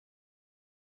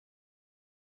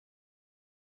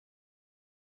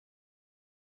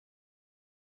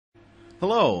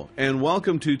Hello, and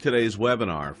welcome to today's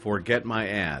webinar for Get My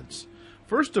Ads.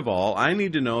 First of all, I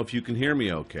need to know if you can hear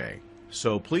me okay.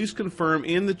 So please confirm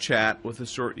in the chat with a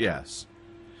short yes.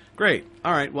 Great.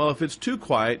 All right, well, if it's too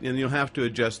quiet, then you'll have to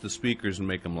adjust the speakers and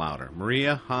make them louder.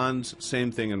 Maria, Hans,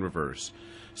 same thing in reverse.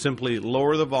 Simply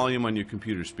lower the volume on your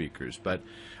computer speakers. But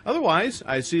otherwise,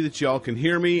 I see that you all can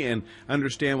hear me and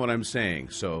understand what I'm saying,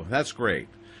 so that's great.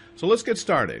 So let's get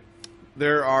started.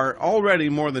 There are already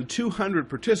more than 200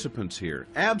 participants here.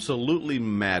 Absolutely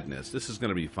madness. This is going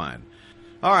to be fun.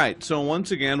 All right, so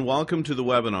once again, welcome to the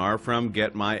webinar from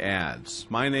Get My Ads.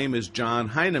 My name is John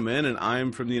Heineman, and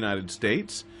I'm from the United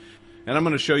States. And I'm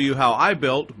going to show you how I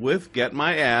built, with Get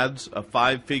My Ads, a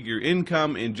 5-figure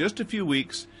income in just a few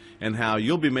weeks, and how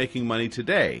you'll be making money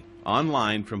today,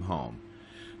 online from home.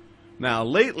 Now,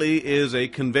 lately is a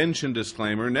convention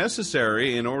disclaimer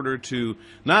necessary in order to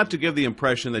not to give the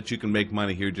impression that you can make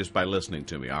money here just by listening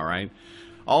to me, all right?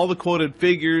 All the quoted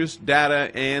figures,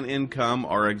 data, and income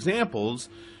are examples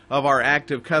of our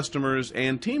active customers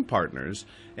and team partners,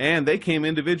 and they came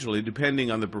individually depending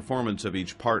on the performance of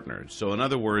each partner. So in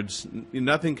other words,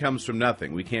 nothing comes from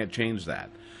nothing. We can't change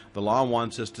that. The law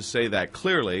wants us to say that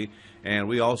clearly, and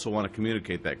we also want to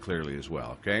communicate that clearly as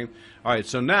well, okay? All right,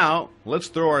 so now let's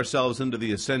throw ourselves into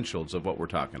the essentials of what we're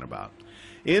talking about.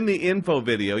 In the info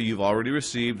video you've already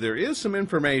received, there is some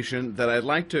information that I'd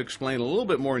like to explain a little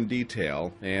bit more in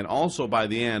detail, and also by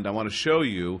the end I want to show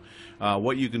you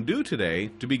what you can do today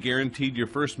to be guaranteed your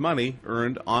first money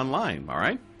earned online, all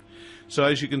right? So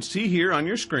as you can see here on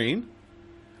your screen,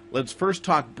 let's first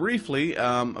talk briefly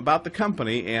about the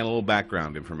company and a little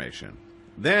background information.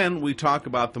 Then we talk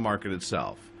about the market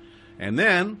itself. And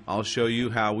then I'll show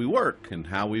you how we work and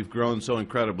how we've grown so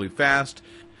incredibly fast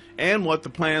and what the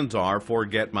plans are for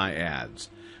Get My Ads.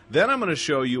 Then I'm going to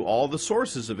show you all the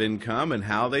sources of income and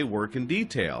how they work in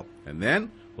detail. And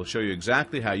then we'll show you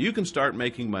exactly how you can start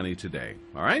making money today.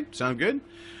 All right? Sound good?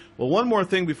 Well, one more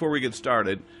thing before we get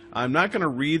started. I'm not going to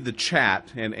read the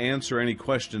chat and answer any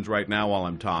questions right now while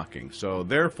I'm talking. So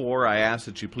therefore, I ask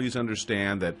that you please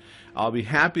understand that I'll be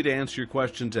happy to answer your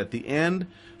questions at the end.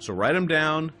 So write them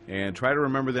down and try to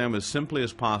remember them as simply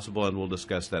as possible, and we'll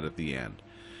discuss that at the end.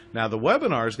 Now, the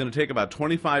webinar is going to take about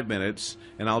 25 minutes,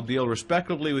 and I'll deal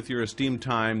respectively with your esteemed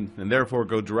time and therefore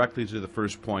go directly to the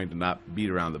first point and not beat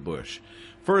around the bush.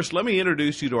 First, let me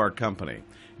introduce you to our company.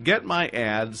 Get My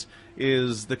Ads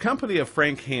is the company of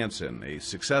Frank Hansen, a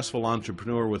successful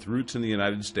entrepreneur with roots in the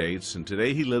United States, and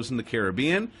today he lives in the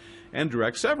Caribbean and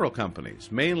directs several companies,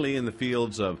 mainly in the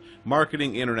fields of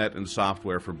marketing, internet, and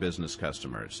software for business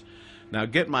customers. Now,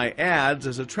 Get My Ads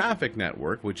is a traffic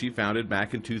network which he founded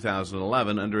back in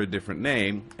 2011 under a different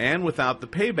name and without the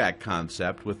payback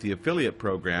concept with the affiliate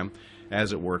program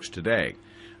as it works today.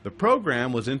 The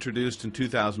program was introduced in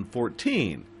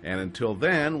 2014 and until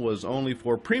then was only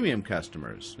for premium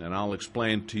customers, and I'll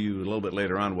explain to you a little bit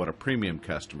later on what a premium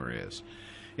customer is.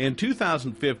 In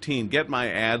 2015, Get My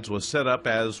Ads was set up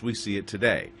as we see it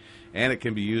today, and it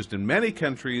can be used in many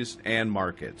countries and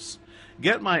markets.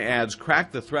 Get My Ads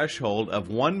cracked the threshold of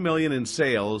 1 million in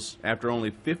sales after only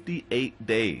 58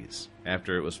 days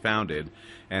after it was founded,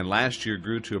 and last year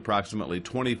grew to approximately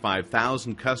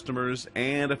 25,000 customers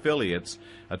and affiliates,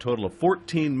 a total of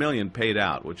 14 million paid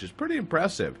out, which is pretty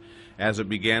impressive as it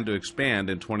began to expand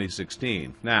in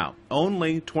 2016. Now,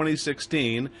 only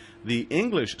 2016, the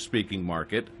English-speaking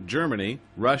market, Germany,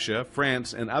 Russia,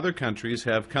 France, and other countries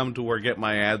have come to where Get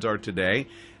My Ads are today,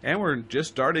 and we're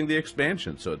just starting the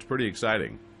expansion, so it's pretty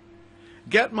exciting.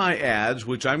 Get My Ads,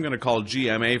 which I'm going to call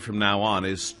GMA from now on,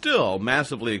 is still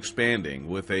massively expanding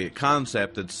with a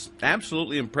concept that's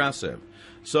absolutely impressive.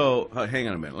 So, hang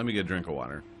on a minute, let me get a drink of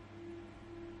water.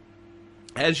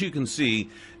 As you can see,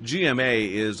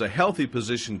 GMA is a healthy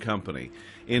position company.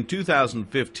 In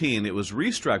 2015, it was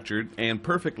restructured and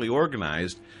perfectly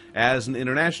organized as an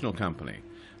international company.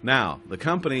 Now, the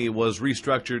company was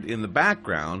restructured in the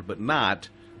background, but not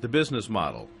the business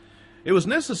model. It was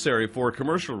necessary for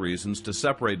commercial reasons to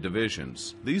separate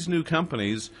divisions. These new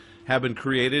companies have been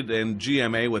created and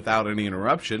GMA, without any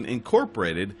interruption,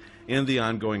 incorporated in the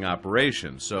ongoing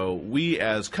operation. So we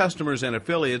as customers and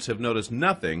affiliates have noticed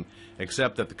nothing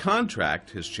except that the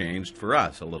contract has changed for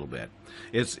us a little bit.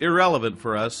 It's irrelevant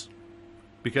for us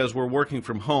because we're working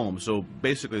from home, so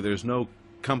basically there's no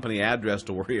company address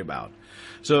to worry about.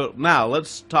 So now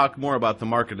let's talk more about the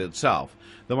market itself,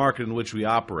 the market in which we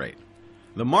operate.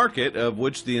 The market of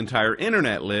which the entire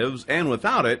internet lives, and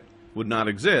without it would not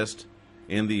exist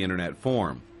in the internet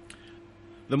form.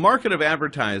 The market of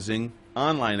advertising,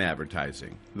 online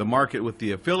advertising. The market with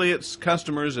the affiliates,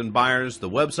 customers and buyers, the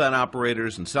website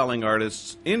operators and selling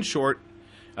artists. In short,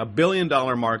 a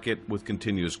billion-dollar market with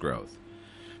continuous growth.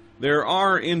 There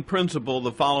are, in principle,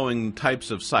 the following types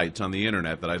of sites on the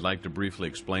internet that I'd like to briefly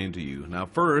explain to you. Now,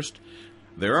 first,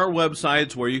 there are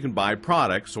websites where you can buy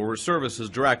products or services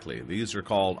directly. These are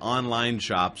called online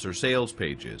shops or sales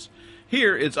pages.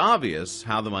 Here, it's obvious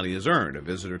how the money is earned. A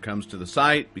visitor comes to the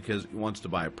site because he wants to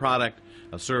buy a product,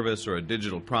 a service, or a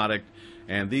digital product,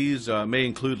 and these may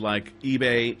include like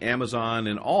eBay, Amazon,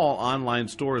 and all online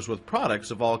stores with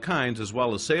products of all kinds, as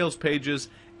well as sales pages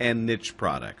and niche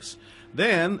products.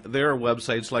 Then there are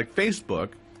websites like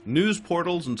Facebook, news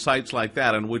portals, and sites like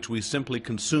that on which we simply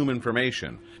consume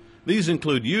information. These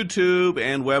include YouTube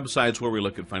and websites where we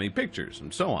look at funny pictures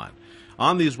and so on.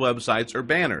 On these websites are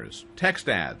banners, text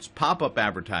ads, pop-up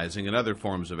advertising, and other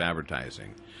forms of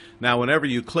advertising. Now, whenever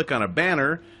you click on a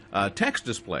banner, text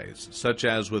displays, such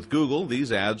as with Google,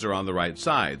 these ads are on the right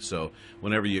side. So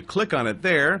whenever you click on it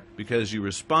there, because you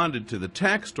responded to the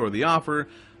text or the offer,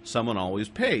 someone always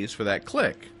pays for that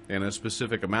click and a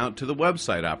specific amount to the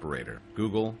website operator,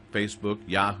 Google, Facebook,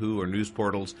 Yahoo, or news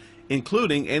portals,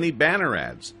 including any banner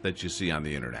ads that you see on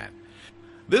the internet.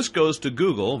 This goes to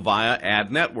Google via ad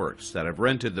networks that have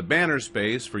rented the banner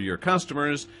space for your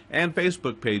customers and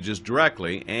Facebook pages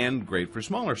directly, and great for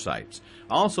smaller sites.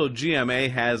 Also, GMA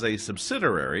has a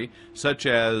subsidiary such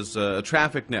as a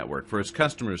traffic network for its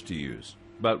customers to use,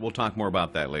 but we'll talk more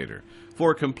about that later.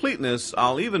 For completeness,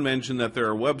 I'll even mention that there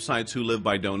are websites who live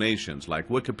by donations, like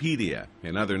Wikipedia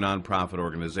and other nonprofit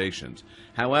organizations.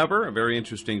 However, a very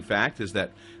interesting fact is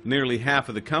that nearly half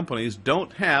of the companies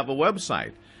don't have a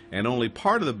website, and only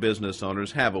part of the business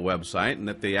owners have a website and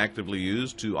that they actively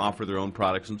use to offer their own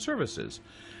products and services.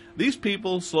 These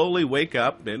people slowly wake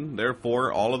up, and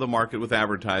therefore all of the market with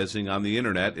advertising on the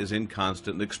internet is in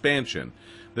constant expansion.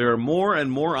 There are more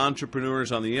and more entrepreneurs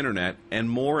on the internet and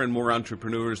more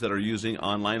entrepreneurs that are using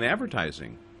online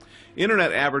advertising.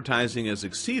 Internet advertising has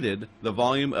exceeded the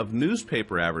volume of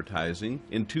newspaper advertising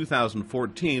in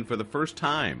 2014 for the first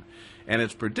time, and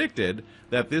it's predicted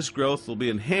that this growth will be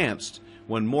enhanced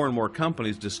when more and more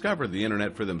companies discover the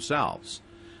internet for themselves.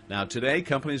 Now today,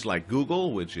 companies like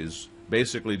Google, which is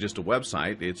basically just a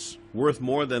website, it's worth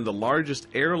more than the largest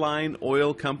airline,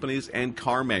 oil companies, and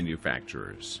car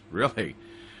manufacturers. Really.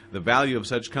 The value of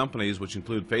such companies, which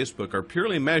include Facebook, are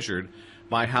purely measured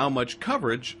by how much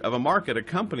coverage of a market a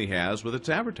company has with its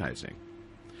advertising.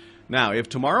 Now, if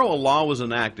tomorrow a law was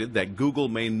enacted that Google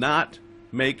may not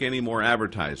make any more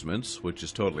advertisements, which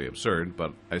is totally absurd,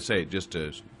 but I say it just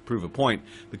to prove a point,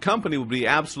 the company would be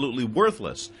absolutely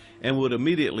worthless and would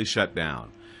immediately shut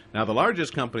down. Now, the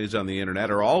largest companies on the internet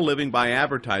are all living by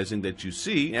advertising that you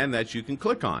see and that you can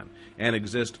click on, and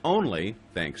exist only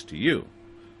thanks to you.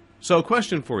 So, a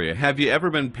question for you. Have you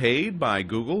ever been paid by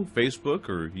Google, Facebook,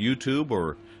 or YouTube,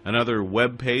 or another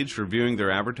web page for viewing their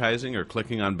advertising or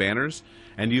clicking on banners?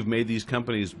 And you've made these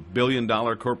companies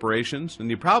billion-dollar corporations,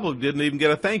 and you probably didn't even get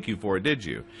a thank you for it, did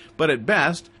you? But at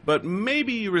best,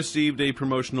 maybe you received a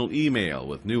promotional email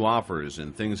with new offers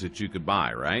and things that you could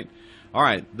buy, right? All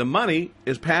right, the money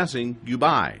is passing you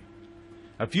by.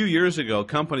 A few years ago,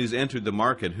 companies entered the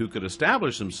market who could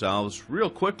establish themselves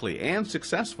real quickly and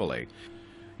successfully.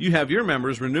 You have your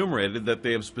members remunerated that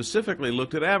they have specifically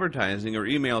looked at advertising or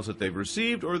emails that they've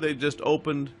received, or they just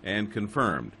opened and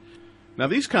confirmed. Now,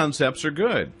 these concepts are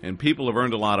good, and people have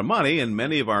earned a lot of money, and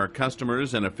many of our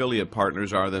customers and affiliate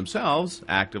partners are themselves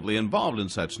actively involved in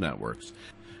such networks.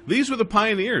 These were the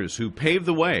pioneers who paved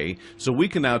the way so we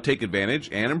can now take advantage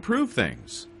and improve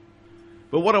things.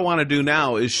 But what I want to do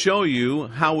now is show you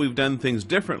how we've done things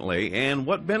differently and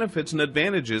what benefits and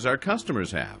advantages our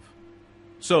customers have.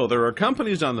 So there are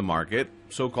companies on the market,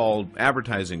 so-called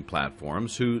advertising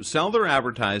platforms, who sell their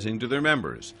advertising to their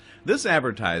members. This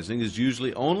advertising is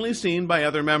usually only seen by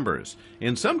other members.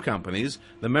 In some companies,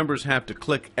 the members have to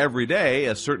click every day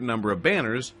a certain number of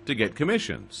banners to get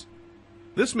commissions.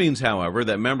 This means, however,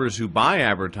 that members who buy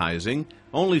advertising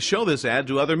only show this ad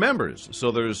to other members, so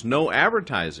there's no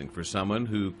advertising for someone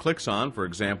who clicks on, for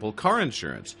example, car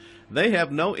insurance. They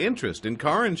have no interest in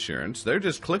car insurance. They're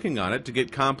just clicking on it to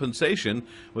get compensation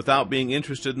without being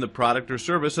interested in the product or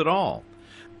service at all.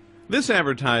 This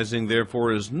advertising,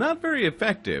 therefore, is not very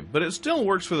effective, but it still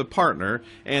works for the partner,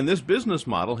 and this business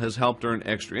model has helped earn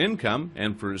extra income,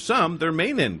 and for some, their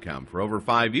main income for over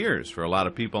 5 years for a lot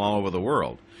of people all over the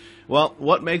world. Well,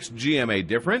 what makes GMA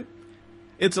different?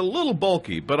 It's a little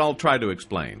bulky, but I'll try to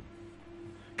explain.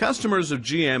 Customers of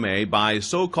GMA buy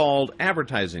so-called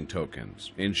advertising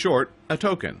tokens. In short, a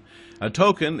token. A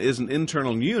token is an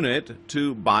internal unit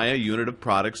to buy a unit of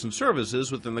products and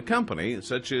services within the company,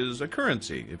 such as a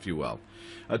currency, if you will.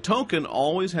 A token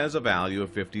always has a value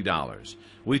of $50.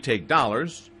 We take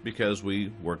dollars because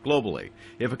we work globally.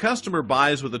 If a customer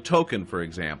buys with a token, for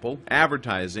example,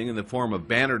 advertising in the form of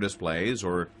banner displays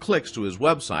or clicks to his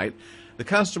website, the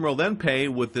customer will then pay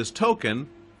with this token,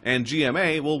 and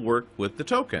GMA will work with the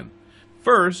token.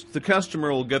 First, the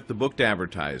customer will get the booked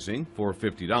advertising for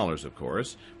 $50, of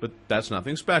course, but that's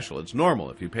nothing special. It's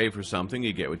normal. If you pay for something,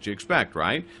 you get what you expect,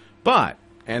 right? But,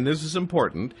 and this is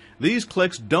important, these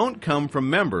clicks don't come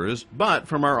from members, but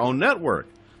from our own network.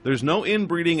 There's no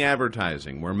inbreeding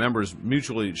advertising where members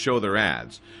mutually show their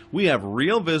ads. We have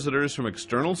real visitors from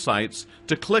external sites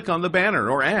to click on the banner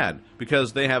or ad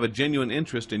because they have a genuine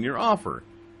interest in your offer.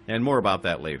 And more about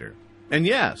that later. And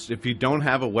yes, if you don't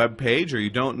have a web page or you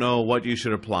don't know what you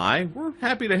should apply, we're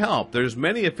happy to help. There's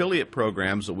many affiliate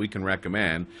programs that we can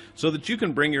recommend so that you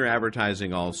can bring your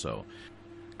advertising also.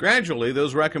 Gradually,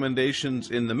 those recommendations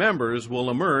in the members will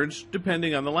emerge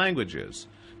depending on the languages.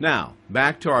 Now,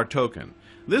 back to our token.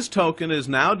 This token is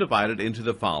now divided into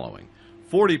the following.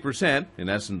 40%, in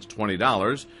essence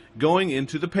 $20, going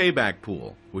into the payback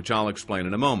pool, which I'll explain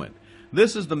in a moment.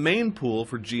 This is the main pool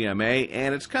for GMA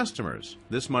and its customers.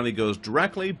 This money goes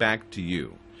directly back to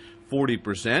you.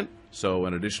 40%, so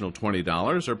an additional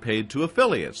 $20, are paid to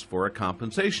affiliates for a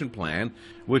compensation plan,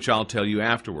 which I'll tell you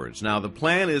afterwards. Now, the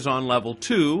plan is on level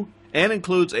 2 and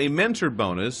includes a mentor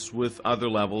bonus with other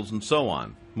levels and so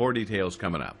on. More details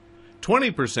coming up.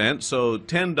 20%, so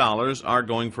 $10, are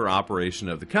going for operation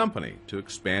of the company to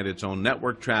expand its own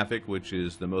network traffic, which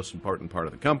is the most important part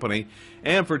of the company,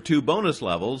 and for 2 bonus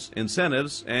levels,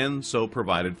 incentives, and so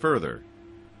provided further.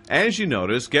 As you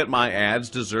notice,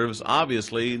 GetMyAds deserves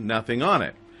obviously nothing on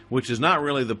it, which is not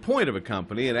really the point of a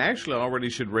company. It actually already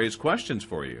should raise questions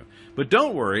for you. But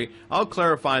don't worry, I'll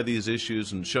clarify these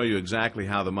issues and show you exactly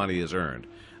how the money is earned.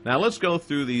 Now let's go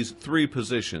through these 3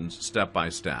 positions step by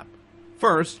step.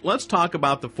 First, let's talk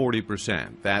about the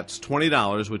 40%. That's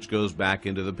 $20, which goes back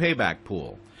into the payback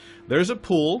pool. There's a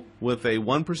pool with a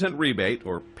 1% rebate,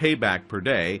 or payback per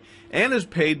day, and is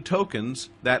paid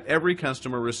tokens that every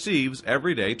customer receives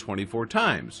every day 24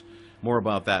 times. More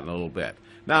about that in a little bit.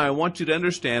 Now, I want you to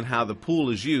understand how the pool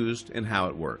is used and how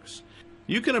it works.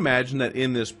 You can imagine that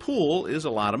in this pool is a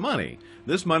lot of money.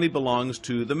 This money belongs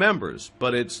to the members,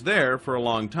 but it's there for a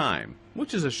long time,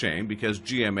 which is a shame because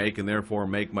GMA can therefore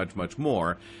make much, much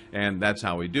more, and that's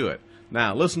how we do it.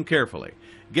 Now, listen carefully.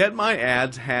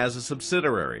 GetMyAds has a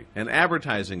subsidiary, an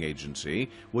advertising agency,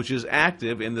 which is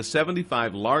active in the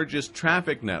 75 largest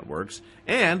traffic networks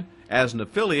and, as an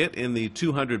affiliate in the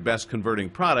 200 best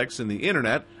converting products in the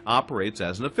Internet, operates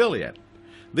as an affiliate.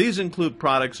 These include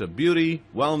products of beauty,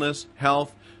 wellness,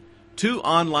 health, 2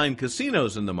 online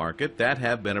casinos in the market that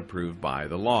have been approved by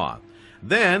the law.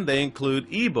 Then they include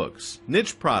ebooks,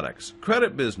 niche products,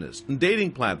 credit business, and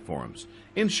dating platforms,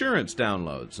 insurance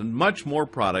downloads, and much more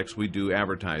products we do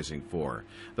advertising for.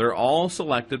 They're all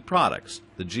selected products.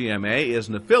 The GMA is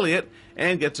an affiliate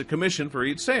and gets a commission for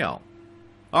each sale.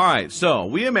 Alright, so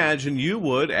we imagine you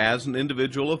would, as an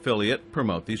individual affiliate,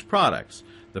 promote these products.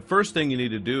 The first thing you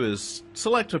need to do is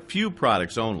select a few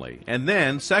products only, and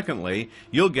then, secondly,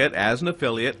 you'll get, as an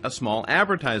affiliate, a small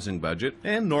advertising budget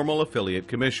and normal affiliate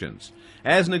commissions.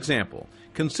 As an example,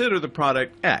 consider the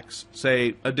product X,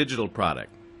 say a digital product.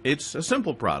 It's a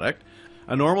simple product.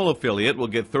 A normal affiliate will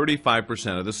get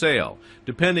 35% of the sale,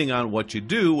 depending on what you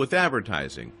do with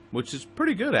advertising, which is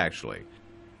pretty good actually.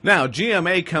 Now,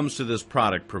 GMA comes to this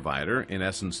product provider, in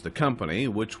essence the company,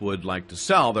 which would like to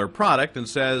sell their product and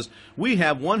says, we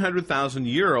have 100,000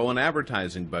 euro in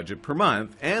advertising budget per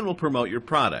month and will promote your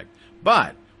product.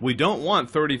 But we don't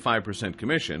want 35%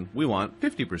 commission, we want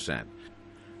 50%.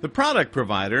 The product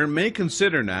provider may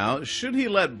consider now, should he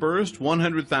let burst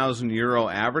 100,000 euro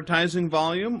advertising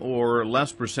volume or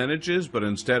less percentages but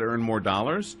instead earn more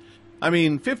dollars? I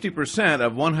mean, 50%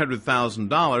 of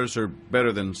 $100,000 are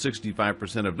better than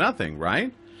 65% of nothing,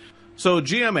 right? So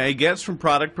GMA gets from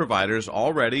product providers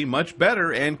already much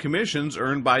better, and commissions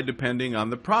earned by depending on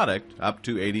the product up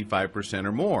to 85%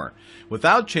 or more,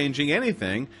 without changing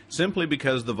anything, simply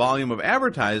because the volume of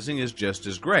advertising is just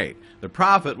as great. The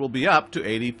profit will be up to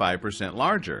 85%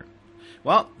 larger.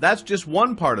 Well, that's just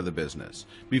one part of the business.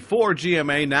 Before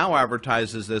GMA now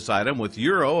advertises this item with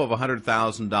euro of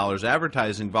 $100,000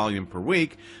 advertising volume per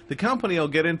week, the company will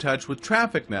get in touch with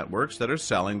traffic networks that are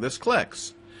selling this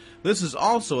clicks. This is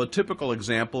also a typical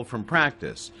example from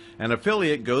practice. An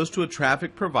affiliate goes to a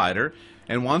traffic provider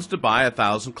and wants to buy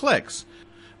 1,000 clicks.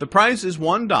 The price is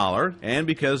 $1, and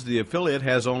because the affiliate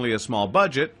has only a small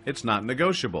budget, it's not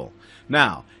negotiable.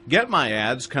 Now,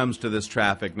 GetMyAds comes to this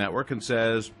traffic network and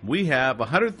says, we have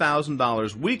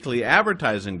 $100,000 weekly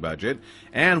advertising budget,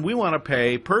 and we want to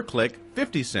pay per click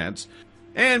 50 cents.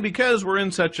 And because we're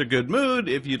in such a good mood,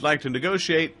 if you'd like to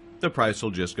negotiate, the price will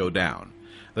just go down.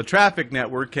 The traffic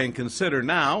network can consider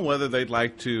now whether they'd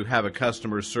like to have a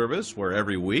customer service where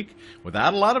every week,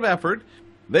 without a lot of effort,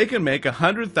 they can make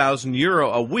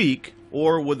 €100,000 a week,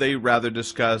 or would they rather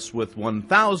discuss with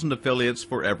 1,000 affiliates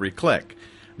for every click?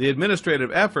 The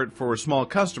administrative effort for small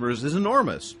customers is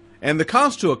enormous, and the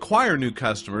cost to acquire new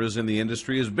customers in the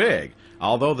industry is big.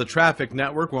 Although the traffic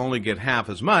network will only get half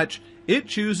as much, it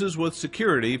chooses with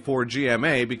security for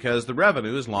GMA because the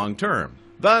revenue is long-term.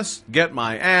 Thus,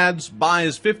 GetMyAds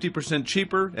buys 50%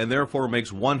 cheaper and therefore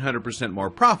makes 100% more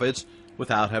profits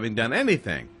without having done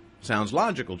anything. Sounds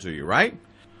logical to you, right?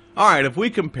 Alright, if we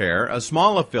compare, a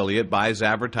small affiliate buys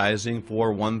advertising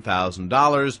for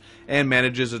 $1,000 and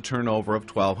manages a turnover of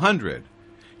 $1,200.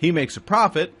 He makes a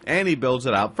profit and he builds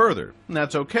it out further, and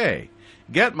that's okay.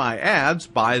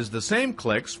 GetMyAds buys the same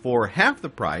clicks for half the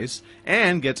price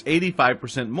and gets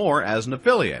 85% more as an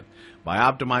affiliate. By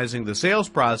optimizing the sales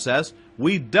process,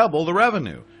 we double the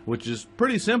revenue, which is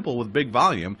pretty simple with big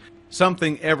volume,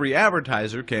 something every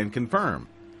advertiser can confirm.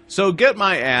 So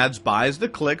GetMyAds buys the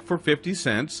click for 50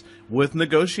 cents with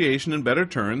negotiation and better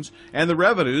terms, and the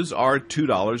revenues are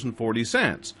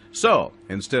 $2.40. So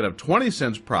instead of 20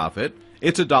 cents profit,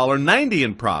 it's $1.90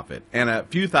 in profit, and a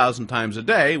few thousand times a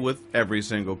day with every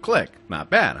single click. Not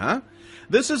bad, huh?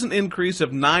 This is an increase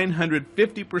of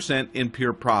 950% in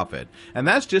pure profit, and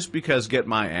that's just because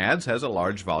GetMyAds has a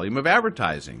large volume of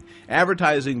advertising.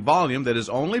 Advertising volume that is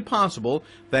only possible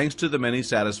thanks to the many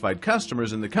satisfied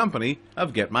customers in the company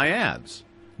of GetMyAds.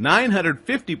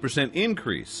 950%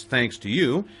 increase thanks to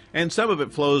you, and some of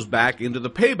it flows back into the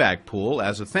payback pool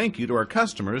as a thank you to our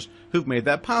customers who've made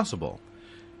that possible.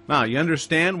 Now, you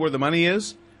understand where the money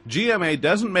is? GMA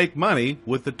doesn't make money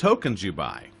with the tokens you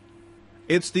buy.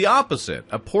 It's the opposite.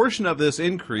 A portion of this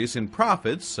increase in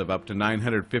profits of up to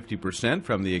 950%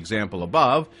 from the example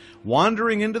above,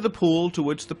 wandering into the pool to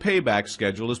which the payback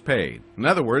schedule is paid. In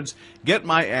other words,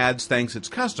 GetMyAds thanks its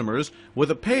customers with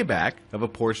a payback of a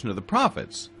portion of the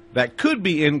profits. That could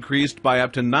be increased by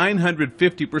up to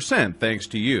 950% thanks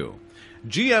to you.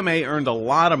 GMA earned a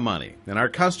lot of money, and our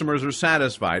customers are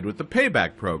satisfied with the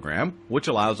payback program, which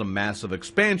allows a massive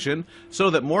expansion so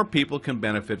that more people can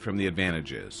benefit from the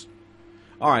advantages.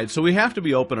 Alright, so we have to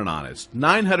be open and honest.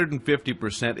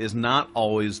 950% is not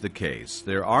always the case.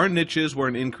 There are niches where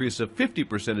an increase of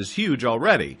 50% is huge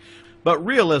already. But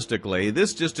realistically,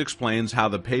 this just explains how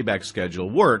the payback schedule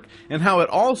works and how it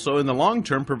also in the long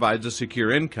term provides a secure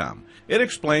income. It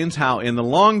explains how in the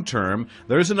long term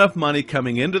there's enough money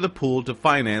coming into the pool to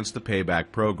finance the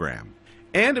payback program.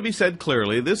 And to be said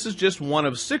clearly, this is just one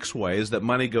of 6 ways that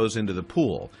money goes into the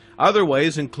pool. Other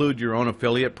ways include your own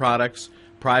affiliate products,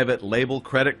 private label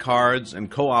credit cards,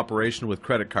 and cooperation with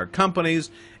credit card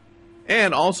companies,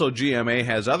 and also GMA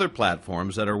has other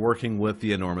platforms that are working with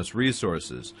the enormous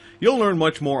resources. You'll learn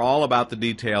much more all about the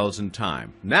details in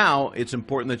time. Now, it's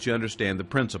important that you understand the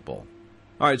principle.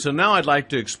 Alright, so now I'd like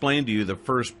to explain to you the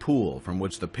first pool from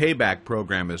which the payback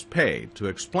program is paid, to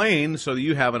explain so that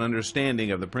you have an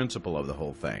understanding of the principle of the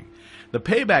whole thing. The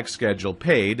payback schedule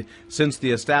paid since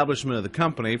the establishment of the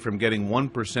company from getting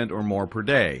 1% or more per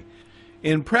day.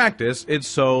 In practice, it's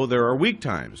so there are weak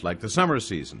times, like the summer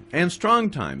season, and strong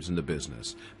times in the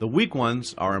business. The weak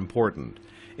ones are important.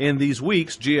 In these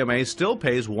weeks, GMA still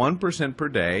pays 1% per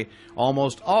day,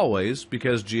 almost always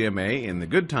because GMA, in the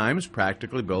good times,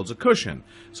 practically builds a cushion,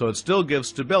 so it still gives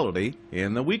stability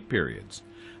in the weak periods.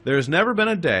 There's never been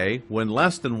a day when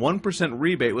less than 1%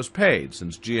 rebate was paid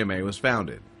since GMA was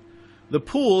founded. The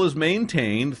pool is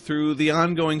maintained through the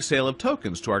ongoing sale of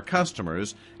tokens to our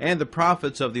customers and the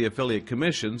profits of the affiliate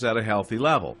commissions at a healthy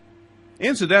level.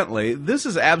 Incidentally, this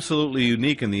is absolutely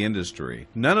unique in the industry.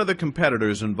 None of the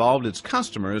competitors involved its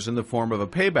customers in the form of a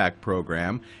payback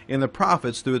program in the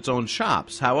profits through its own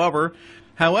shops. However,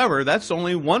 that's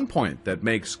only one point that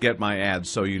makes GetMyAds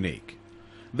so unique.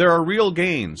 There are real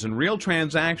gains and real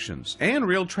transactions and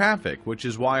real traffic, which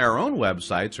is why our own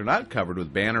websites are not covered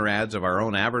with banner ads of our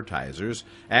own advertisers,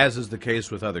 as is the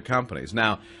case with other companies.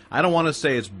 Now, I don't want to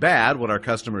say it's bad what our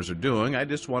customers are doing, I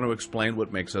just want to explain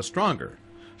what makes us stronger.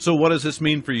 So what does this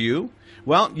mean for you?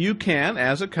 Well, you can,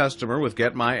 as a customer with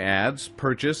GetMyAds,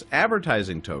 purchase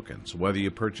advertising tokens, whether you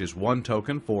purchase one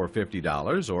token for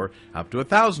 $50 or up to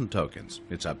 1,000 tokens.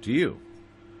 It's up to you.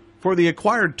 For the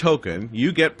acquired token,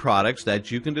 you get products that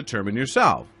you can determine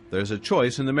yourself. there's a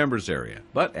choice in the members area.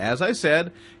 But as I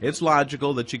said, it's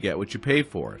logical that you get what you pay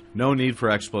for it. No need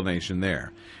for explanation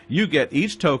there. You get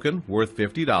each token worth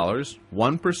 $50,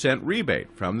 1% rebate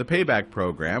from the payback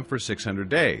program for 600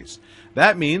 days.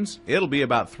 That means it'll be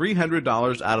about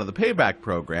 $300 out of the payback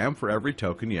program for every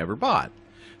token you ever bought.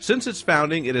 Since its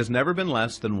founding, it has never been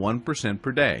less than 1%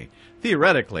 per day.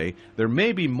 Theoretically, there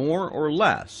may be more or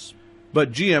less,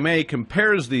 but GMA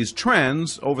compares these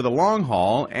trends over the long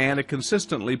haul, and it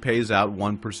consistently pays out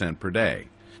 1% per day.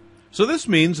 So this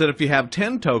means that if you have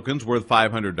 10 tokens worth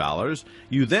 $500,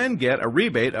 you then get a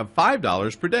rebate of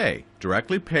 $5 per day,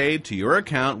 directly paid to your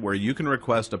account, where you can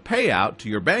request a payout to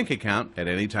your bank account at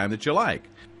any time that you like.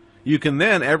 You can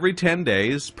then, every 10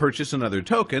 days, purchase another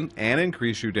token and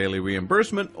increase your daily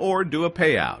reimbursement or do a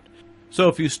payout. So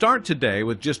if you start today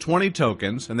with just 20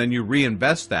 tokens and then you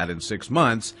reinvest that in 6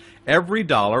 months, every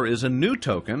dollar is a new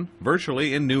token,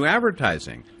 virtually in new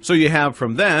advertising. So you have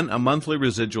from then a monthly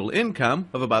residual income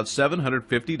of about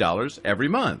 $750 every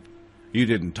month. You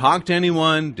didn't talk to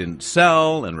anyone, didn't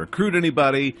sell and recruit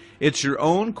anybody. It's your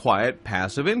own quiet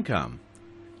passive income.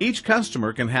 Each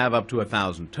customer can have up to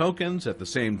 1,000 tokens at the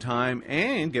same time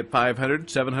and get 500,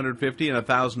 750, and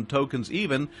 1,000 tokens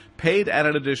even paid at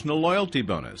an additional loyalty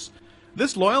bonus.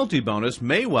 This loyalty bonus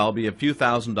may well be a few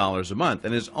 $1,000s a month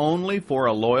and is only for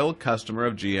a loyal customer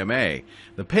of GMA.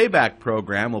 The payback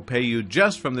program will pay you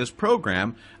just from this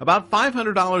program about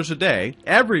 $500 a day,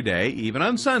 every day, even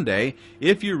on Sunday,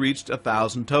 if you reached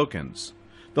 1,000 tokens.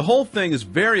 The whole thing is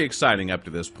very exciting up to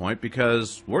this point,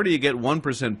 because where do you get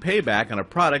 1% payback on a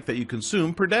product that you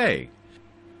consume per day?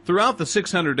 Throughout the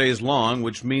 600 days long,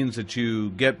 which means that you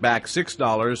get back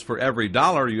 $6 for every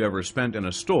dollar you ever spent in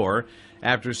a store,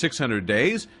 after 600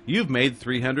 days, you've made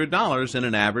 $300 in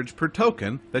an average per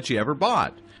token that you ever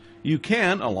bought. You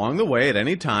can, along the way at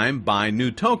any time, buy new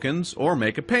tokens or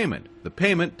make a payment. The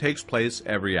payment takes place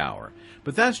every hour.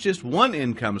 But that's just one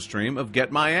income stream of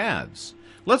GetMyAds.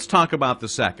 Let's talk about the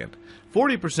second.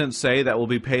 40% say that will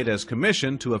be paid as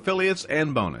commission to affiliates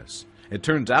and bonus. It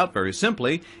turns out, very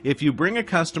simply, if you bring a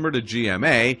customer to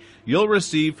GMA, you'll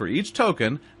receive for each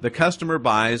token the customer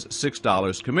buys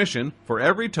 $6 commission for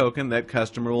every token that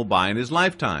customer will buy in his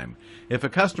lifetime. If a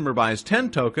customer buys 10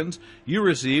 tokens, you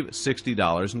receive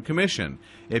 $60 in commission.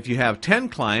 If you have 10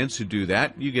 clients who do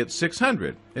that, you get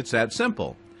 $600. It's that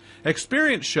simple.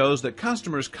 Experience shows that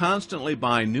customers constantly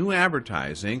buy new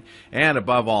advertising and,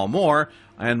 above all, more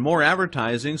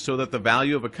advertising, so that the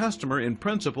value of a customer in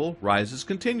principle rises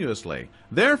continuously.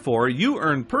 Therefore, you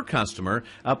earn per customer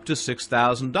up to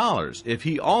 $6,000 if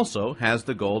he also has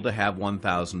the goal to have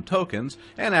 1,000 tokens,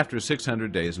 and after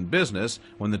 600 days in business,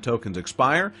 when the tokens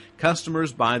expire,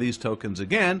 customers buy these tokens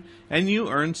again and you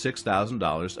earn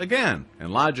 $6,000 again,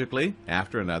 and logically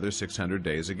after another 600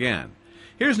 days again.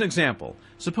 Here's an example.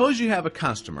 Suppose you have a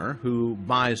customer who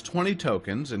buys 20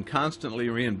 tokens and constantly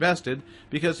reinvested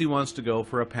because he wants to go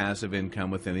for a passive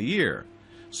income within a year.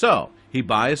 So, he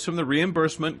buys from the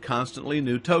reimbursement constantly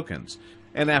new tokens.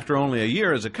 And after only a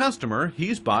year as a customer,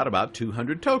 he's bought about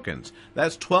 200 tokens.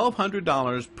 That's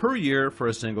 $1,200 per year for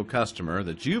a single customer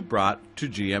that you've brought to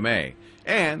GMA.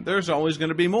 And there's always going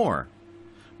to be more.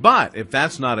 But if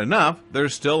that's not enough,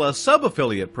 there's still a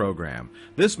sub-affiliate program.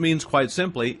 This means, quite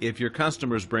simply, if your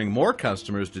customers bring more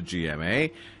customers to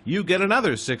GMA, you get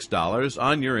another $6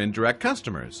 on your indirect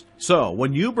customers. So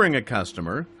when you bring a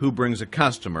customer who brings a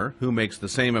customer who makes the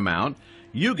same amount,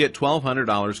 you get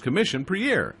 $1,200 commission per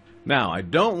year. Now, I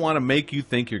don't want to make you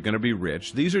think you're going to be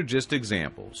rich. These are just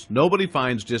examples. Nobody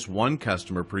finds just one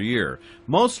customer per year.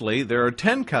 Mostly, there are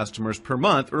 10 customers per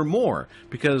month or more,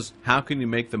 because how can you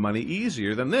make the money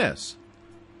easier than this?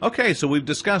 Okay, so we've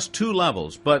discussed two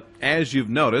levels, but as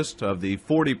you've noticed, of the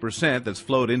 40% that's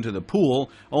flowed into the pool,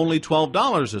 only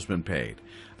 $12 has been paid.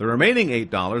 The remaining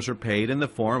 $8 are paid in the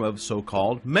form of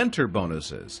so-called mentor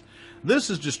bonuses.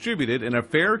 This is distributed in a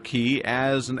fair key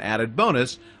as an added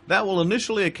bonus that will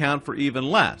initially account for even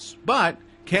less, but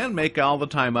can make all the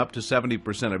time up to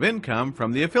 70% of income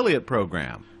from the affiliate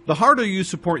program. The harder you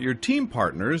support your team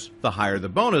partners, the higher the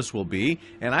bonus will be,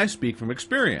 and I speak from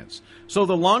experience. So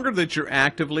the longer that you're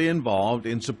actively involved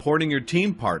in supporting your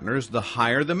team partners, the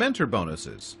higher the mentor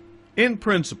bonuses. In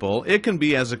principle, it can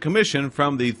be as a commission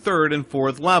from the third and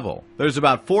fourth level. There's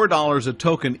about $4 a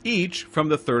token each from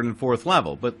the third and fourth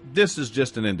level, but this is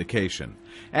just an indication.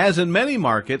 As in many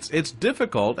markets, it's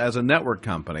difficult as a network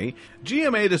company.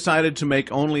 GMA decided to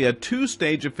make only a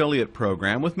two-stage affiliate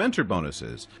program with mentor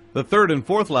bonuses. The third and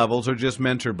fourth levels are just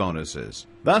mentor bonuses.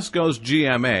 Thus goes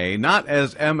GMA, not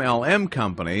as MLM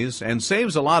companies, and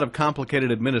saves a lot of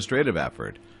complicated administrative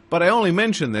effort. But I only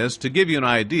mention this to give you an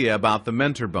idea about the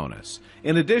mentor bonus.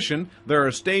 In addition, there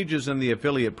are stages in the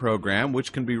affiliate program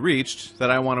which can be reached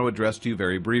that I want to address to you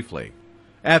very briefly.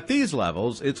 At these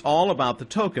levels, it's all about the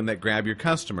token that grab your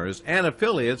customers and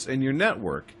affiliates in your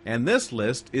network, and this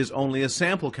list is only a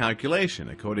sample calculation.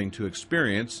 According to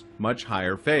experience, much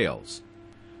higher fails.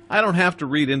 I don't have to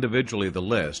read individually the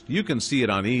list. You can see it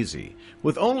on easy.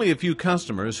 With only a few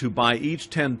customers who buy each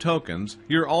 10 tokens,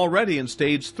 you're already in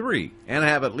stage 3 and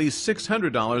have at least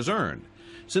 $600 earned.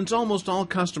 Since almost all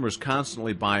customers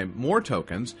constantly buy more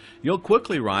tokens, you'll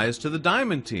quickly rise to the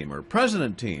Diamond Team or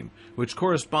President Team, which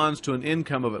corresponds to an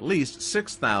income of at least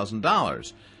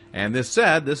 $6,000. And this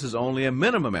said, this is only a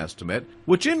minimum estimate,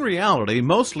 which in reality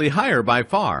mostly higher by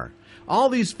far. All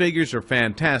these figures are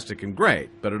fantastic and great,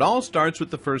 but it all starts with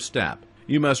the first step.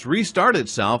 You must restart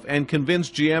itself and convince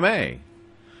GMA.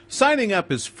 Signing up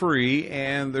is free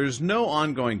and there's no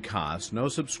ongoing costs, no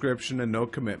subscription and no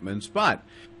commitments, but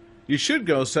you should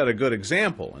go set a good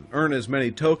example and earn as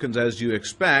many tokens as you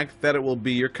expect that it will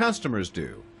be your customers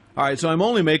do. Alright, so I'm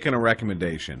only making a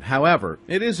recommendation. However,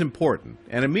 it is important,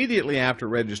 and immediately after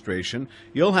registration,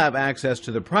 you'll have access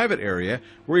to the private area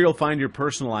where you'll find your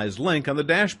personalized link on the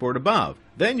dashboard above.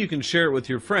 Then you can share it with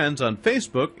your friends on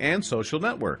Facebook and social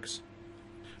networks.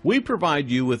 We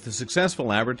provide you with the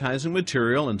successful advertising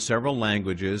material in several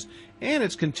languages, and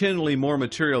it's continually more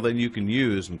material than you can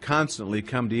use and constantly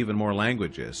come to even more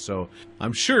languages. So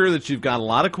I'm sure that you've got a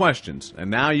lot of questions, and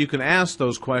now you can ask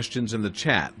those questions in the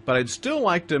chat, but I'd still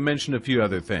like to mention a few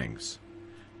other things.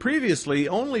 Previously,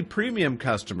 only premium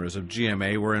customers of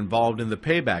GMA were involved in the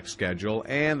payback schedule,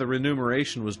 and the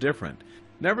remuneration was different.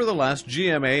 Nevertheless,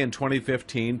 GMA in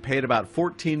 2015 paid about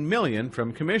 $14 million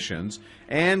from commissions,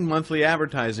 and monthly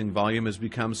advertising volume has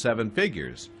become 7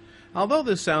 figures. Although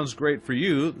this sounds great for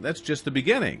you, that's just the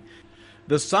beginning.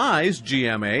 The size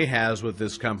GMA has with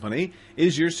this company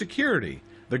is your security.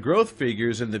 The growth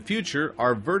figures in the future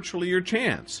are virtually your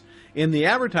chance. In the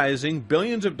advertising,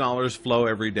 billions of dollars flow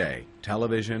every day.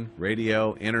 Television,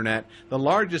 radio, internet, the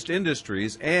largest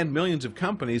industries, and millions of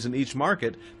companies in each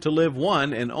market to live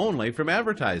one and only from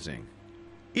advertising.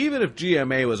 Even if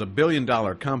GMA was a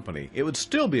billion-dollar company, it would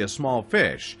still be a small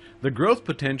fish. The growth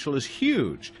potential is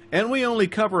huge, and we only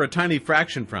cover a tiny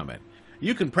fraction from it.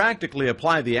 You can practically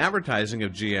apply the advertising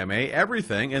of GMA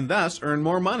everything and thus earn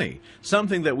more money,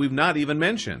 something that we've not even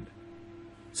mentioned.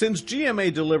 Since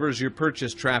GMA delivers your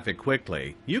purchase traffic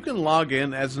quickly, you can log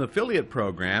in as an affiliate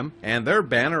program and their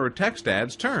banner or text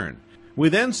ads turn. We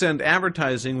then send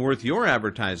advertising worth your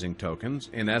advertising tokens,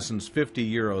 in essence 50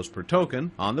 euros per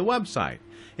token, on the website.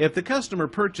 If the customer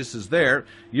purchases there,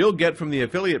 you'll get from the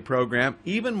affiliate program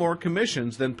even more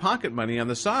commissions than pocket money on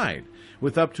the side.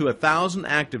 With up to 1,000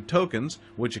 active tokens,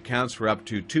 which accounts for up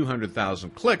to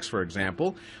 200,000 clicks, for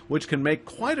example, which can make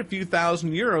quite a few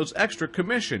thousand euros extra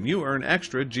commission, you earn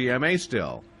extra GMA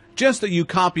still. Just that you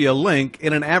copy a link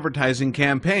in an advertising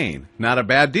campaign. Not a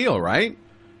bad deal, right?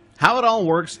 How it all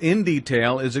works in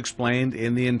detail is explained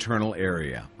in the internal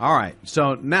area. Alright,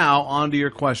 so now on to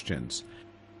your questions.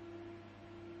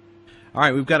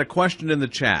 Alright, we've got a question in the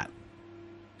chat.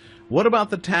 What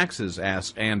about the taxes?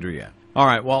 Asked Andrea.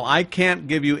 Alright, well, I can't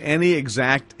give you any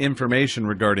exact information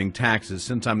regarding taxes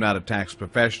since I'm not a tax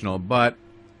professional, but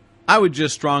I would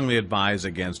just strongly advise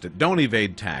against it. Don't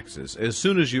evade taxes. As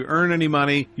soon as you earn any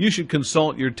money, you should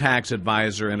consult your tax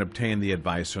advisor and obtain the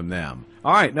advice from them.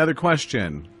 Alright, another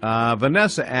question.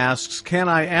 Vanessa asks, can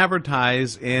I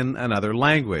advertise in another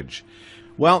language?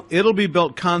 Well, it'll be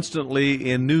built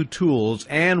constantly in new tools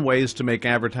and ways to make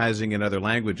advertising in other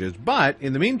languages, but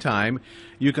in the meantime,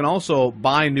 you can also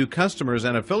buy new customers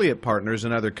and affiliate partners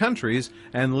in other countries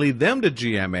and lead them to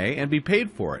GMA and be paid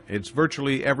for it. It's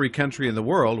virtually every country in the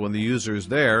world when the users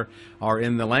there are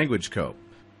in the language scope.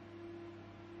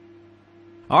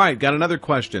 Alright, got another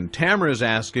question. Tamara is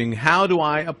asking, how do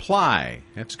I apply?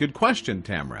 That's a good question,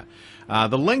 Tamara.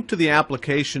 The link to the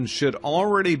application should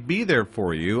already be there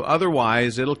for you,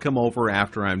 otherwise it'll come over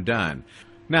after I'm done.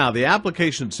 Now, the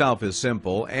application itself is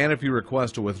simple, and if you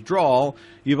request a withdrawal,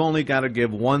 you've only got to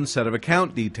give one set of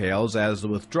account details, as the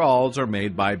withdrawals are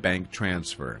made by bank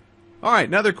transfer. Alright,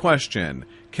 another question.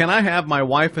 Can I have my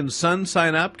wife and son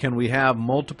sign up? Can we have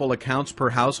multiple accounts per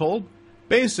household?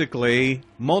 Basically,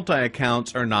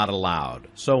 multi-accounts are not allowed.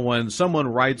 So when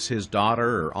someone writes his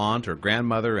daughter or aunt or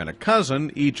grandmother and a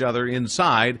cousin, each other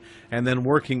inside, and then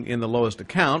working in the lowest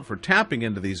account for tapping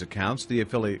into these accounts, the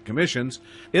affiliate commissions,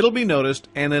 it'll be noticed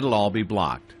and it'll all be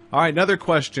blocked. All right, another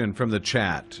question from the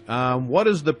chat. What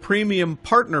is the Premium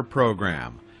Partner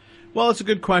Program? Well, it's a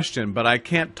good question, but I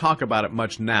can't talk about it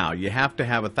much now. You have to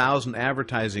have 1,000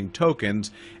 advertising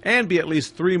tokens and be at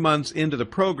least 3 months into the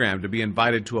program to be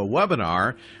invited to a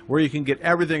webinar where you can get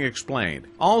everything explained.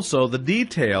 Also, the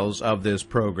details of this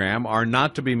program are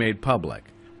not to be made public.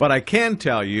 But I can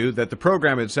tell you that the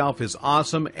program itself is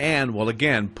awesome and will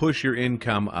again push your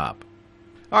income up.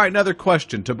 All right, another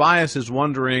question. Tobias is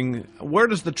wondering, where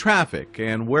does the traffic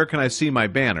and where can I see my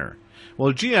banner?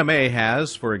 Well, GMA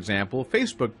has, for example,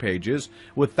 Facebook pages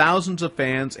with thousands of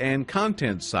fans and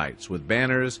content sites with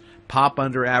banners,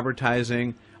 pop-under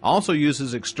advertising, also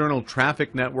uses external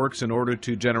traffic networks in order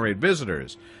to generate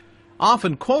visitors.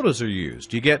 Often quotas are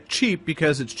used. You get cheap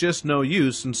because it's just no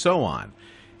use, and so on.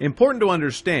 Important to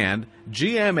understand,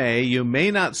 GMA, you may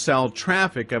not sell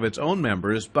traffic of its own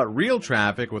members, but real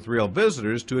traffic with real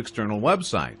visitors to external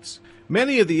websites.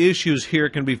 Many of the issues here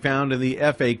can be found in the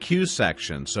FAQ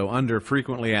section, so under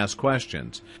Frequently Asked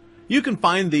Questions. You can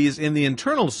find these in the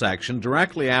internal section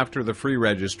directly after the free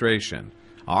registration.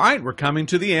 All right, we're coming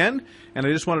to the end, and I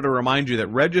just wanted to remind you that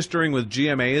registering with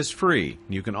GMA is free.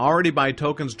 You can already buy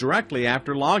tokens directly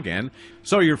after login,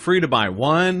 so you're free to buy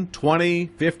 1, 20,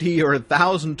 50, or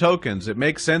 1,000 tokens. It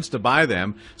makes sense to buy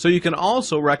them, so you can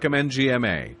also recommend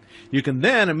GMA. You can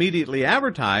then immediately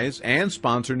advertise and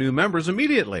sponsor new members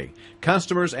immediately,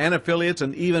 customers and affiliates,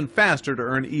 and even faster to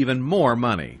earn even more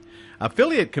money.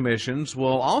 Affiliate commissions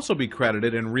will also be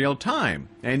credited in real time,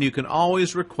 and you can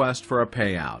always request for a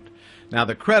payout. Now,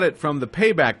 the credit from the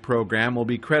payback program will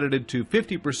be credited to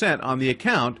 50% on the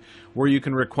account where you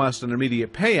can request an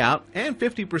immediate payout, and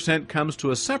 50% comes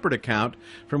to a separate account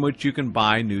from which you can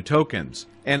buy new tokens.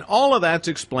 And all of that's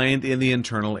explained in the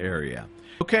internal area.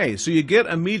 Okay, so you get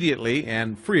immediately,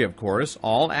 and free of course,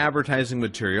 all advertising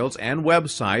materials and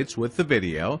websites with the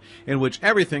video in which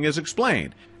everything is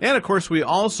explained. And of course, we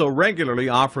also regularly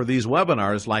offer these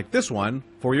webinars like this one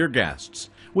for your guests.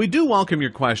 We do welcome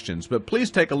your questions, but please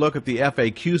take a look at the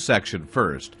FAQ section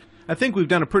first. I think we've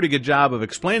done a pretty good job of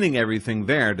explaining everything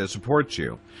there to support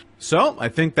you. So, I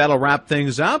think that'll wrap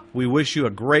things up. We wish you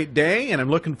a great day, and I'm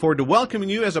looking forward to welcoming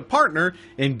you as a partner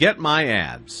in Get My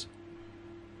Ads.